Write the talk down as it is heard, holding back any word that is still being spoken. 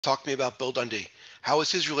Talk to me about Bill Dundee. How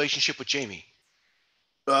was his relationship with Jamie?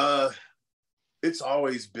 Uh, it's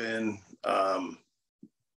always been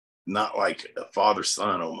not like a father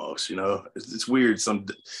son almost. It's weird. Some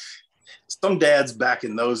dads back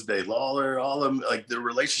in those days, Lawler, all of them, like their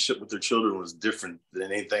relationship with their children was different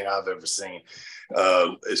than anything I've ever seen.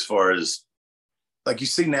 As far as like you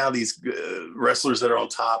see now, these wrestlers that are on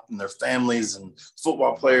top and their families and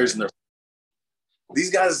football players and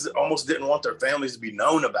these guys almost didn't want their families to be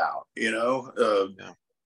known about, Yeah.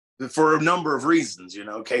 for a number of reasons,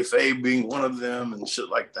 kayfabe being one of them and shit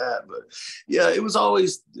like that. But yeah, it was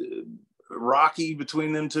always rocky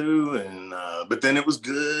between them two, and but then it was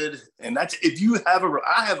good. And that's if you have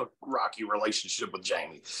I have a rocky relationship with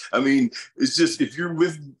Jamie. I mean, it's just if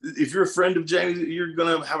you're a friend of Jamie, you're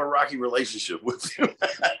gonna have a rocky relationship with him.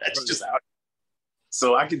 That's just how.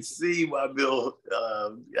 So I can see why Bill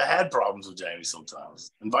had problems with Jamie sometimes,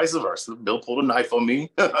 and vice versa. Bill pulled a knife on me.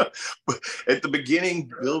 At the beginning,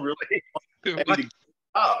 Bill really wanted Jamie to get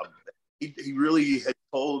a job. He really had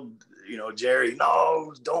told Jerry,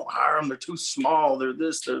 no, don't hire them. They're too small. They're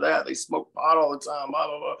this, they're that. They smoke pot all the time. Blah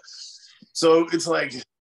blah blah. So it's like,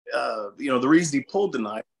 the reason he pulled the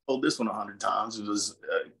knife, pulled this one 100 times, was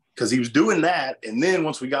because he was doing that. And then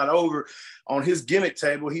once we got over on his gimmick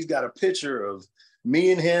table, he's got a picture of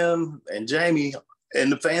me and him and Jamie,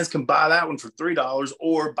 and the fans can buy that one for $3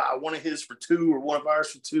 or buy one of his for $2 or one of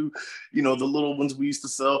ours for $2, the little ones we used to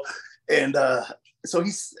sell. And so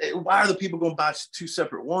why are the people going to buy two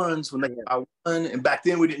separate ones when they can buy one? And back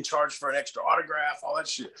then we didn't charge for an extra autograph, all that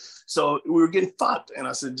shit. So we were getting fucked. And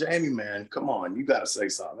I said, Jamie, man, come on, you got to say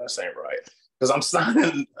something. That ain't right. Because I'm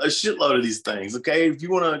signing a shitload of these things, okay? If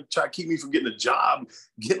you want to try to keep me from getting a job,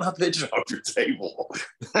 get my picture off your table.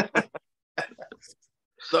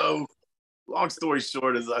 So, long story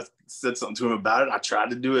short, as I said something to him about it, I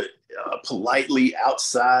tried to do it politely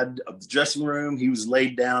outside of the dressing room. He was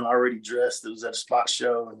laid down, already dressed. It was at a spot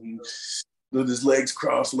show, and he with his legs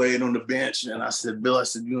crossed, laying on the bench. And I said, Bill,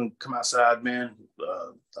 you want to come outside, man?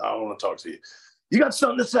 I want to talk to you. You got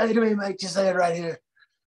something to say to me, mate? Just say it right here.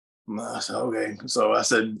 I said, okay. So I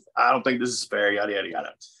said, I don't think this is fair, yada, yada,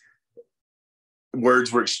 yada.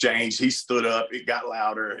 Words were exchanged. He stood up. It got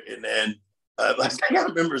louder. And then last thing I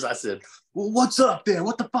remember is I said, well, what's up then?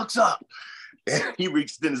 What the fuck's up? And he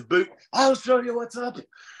reached in his boot. I'll show you what's up.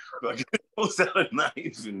 He pulls out a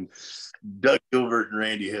knife, and Doug Gilbert and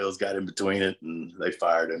Randy Hills got in between it, and they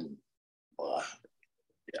fired him.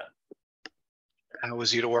 Yeah. How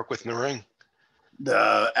was he to work with in the ring?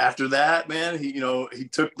 After that, man, he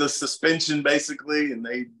took the suspension basically, and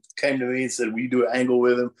they came to me and said, will you do an angle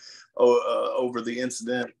with him over the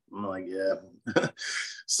incident? I'm like, yeah.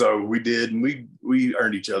 So we did, and we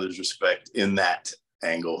earned each other's respect in that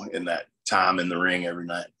angle, in that time in the ring every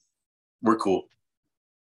night. We're cool.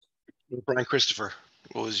 Brian Christopher,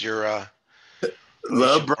 what was your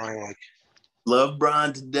love Brian like? Love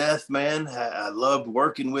Brian to death, man. I loved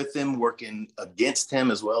working with him, working against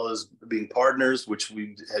him, as well as being partners, which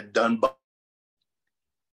we had done.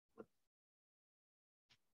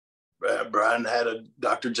 Brian had a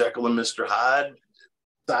Dr. Jekyll and Mr. Hyde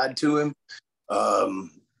side to him.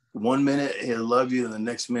 1 minute he'll love you, and the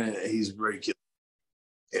next minute he's ready to kill.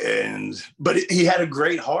 But he had a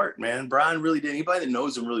great heart, man. Brian really did. Anybody that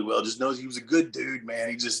knows him really well just knows he was a good dude, man.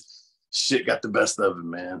 He just shit got the best of him,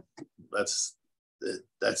 man. That's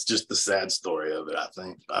just the sad story of it. I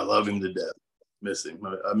think I love him to death. Miss him.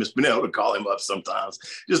 I miss being able to call him up sometimes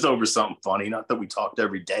just over something funny. Not that we talked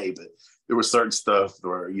every day, but there was certain stuff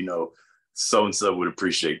where so and so would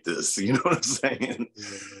appreciate this. You know what I'm saying?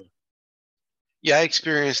 Yeah, I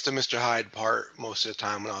experienced the Mr. Hyde part most of the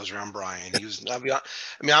time when I was around Brian. He was,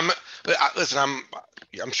 listen,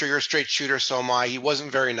 I'm sure you're a straight shooter, so am I. He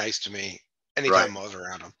wasn't very nice to me anytime I was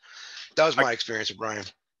around him. That was my experience with Brian.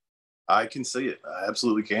 I can see it. I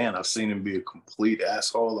absolutely can. I've seen him be a complete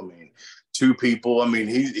asshole. I mean, two people. I mean,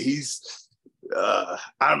 he's.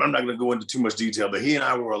 I'm not going to go into too much detail, but he and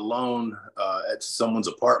I were alone at someone's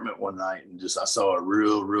apartment one night, and I saw a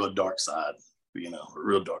real dark side. A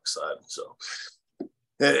real dark side. So,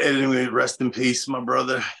 anyway, rest in peace, my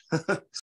brother.